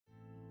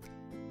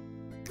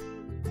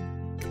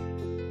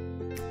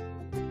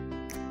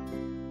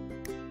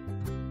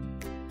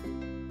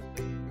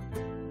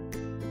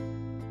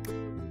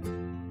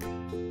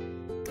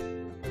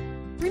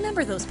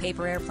Remember those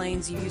paper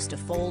airplanes you used to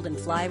fold and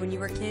fly when you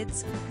were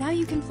kids? Now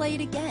you can play it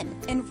again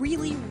and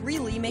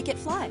really make it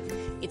fly.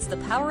 It's the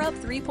Powerup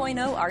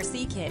 3.0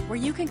 RC kit, where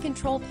you can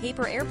control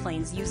paper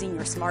airplanes using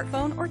your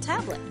smartphone or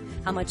tablet.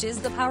 How much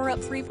is the Powerup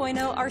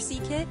 3.0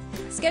 RC kit?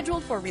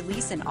 Scheduled for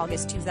release in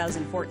August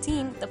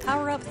 2014, the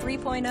Powerup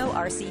 3.0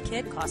 RC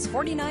kit costs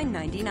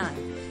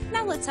 $49.99.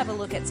 Now let's have a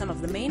look at some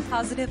of the main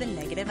positive and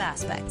negative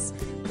aspects.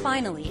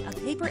 Finally, a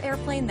paper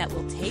airplane that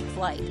will take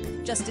flight.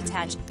 Just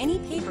attach any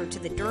paper to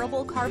the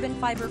durable carbon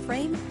fiber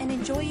frame and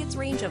enjoy its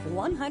range of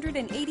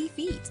 180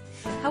 feet.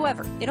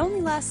 However, it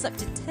only lasts up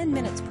to 10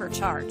 minutes per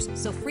charge,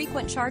 so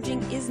frequent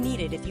charging is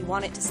needed if you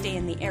want it to stay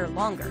in the air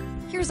longer.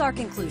 Here's our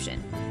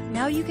conclusion.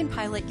 Now you can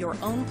pilot your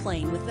own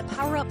plane with the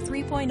Powerup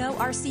 3.0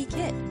 RC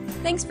kit.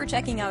 Thanks for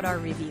checking out our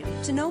review.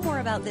 To know more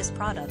about this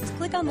product,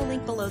 click on the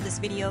link below this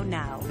video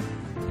now.